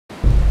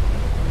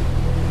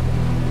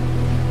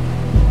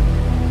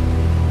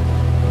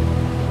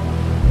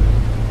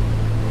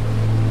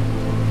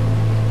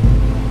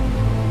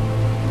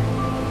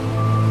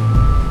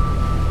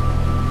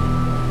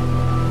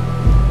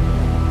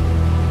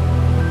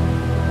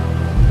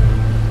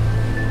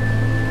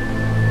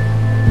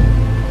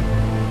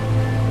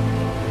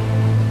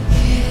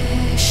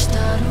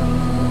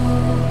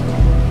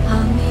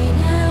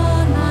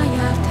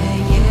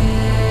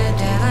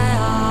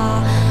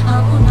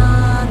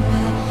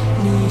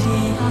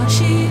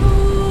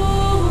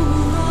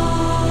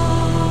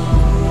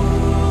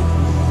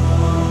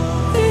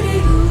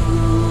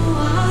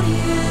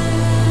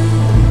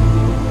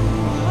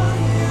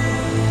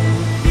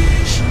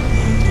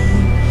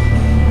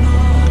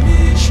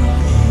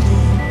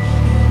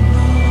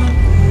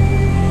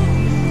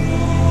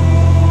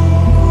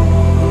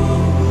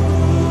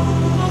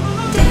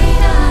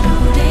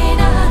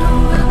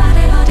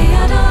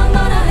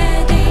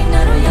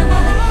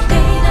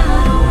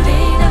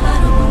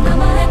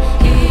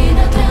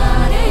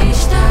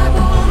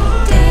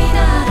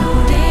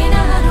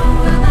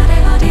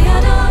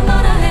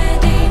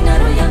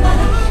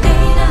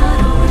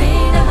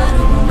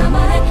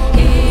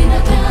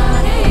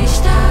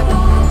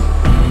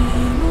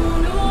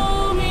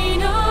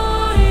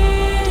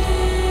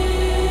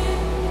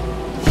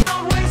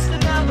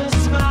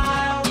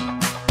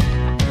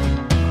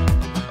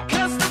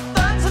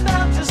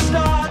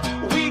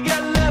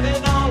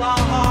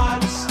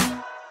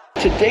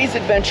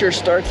adventure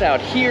starts out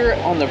here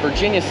on the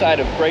Virginia side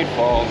of Great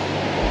Falls.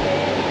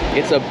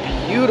 It's a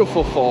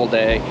beautiful fall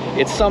day.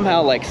 It's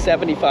somehow like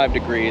 75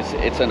 degrees.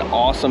 It's an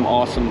awesome,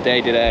 awesome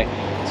day today.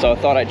 So I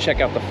thought I'd check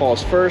out the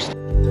falls first.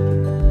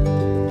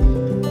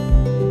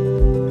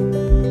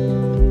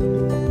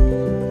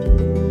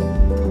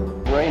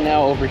 Right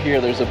now over here,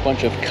 there's a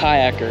bunch of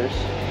kayakers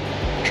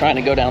trying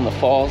to go down the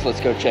falls. Let's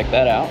go check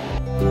that out.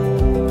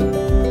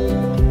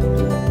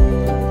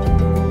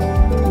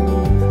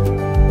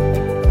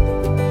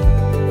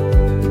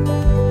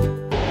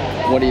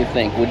 What do you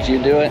think? Would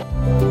you do it?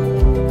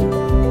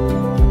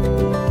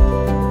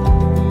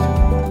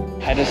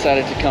 I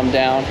decided to come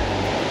down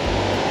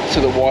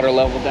to the water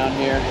level down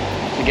here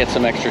to get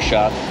some extra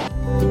shots.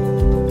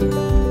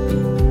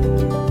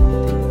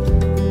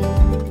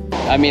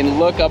 I mean,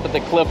 look up at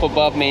the cliff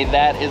above me.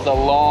 That is a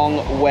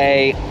long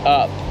way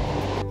up.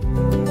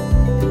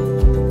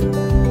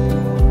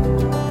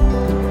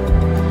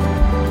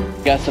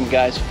 Got some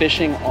guys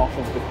fishing off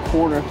of the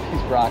corner of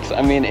these rocks.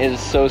 I mean, it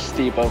is so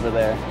steep over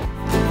there.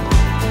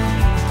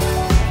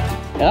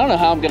 And I don't know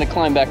how I'm gonna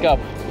climb back up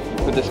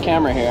with this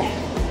camera here.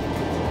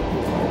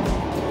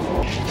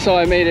 So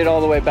I made it all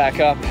the way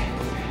back up.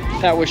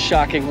 That was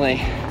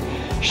shockingly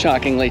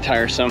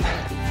tiresome.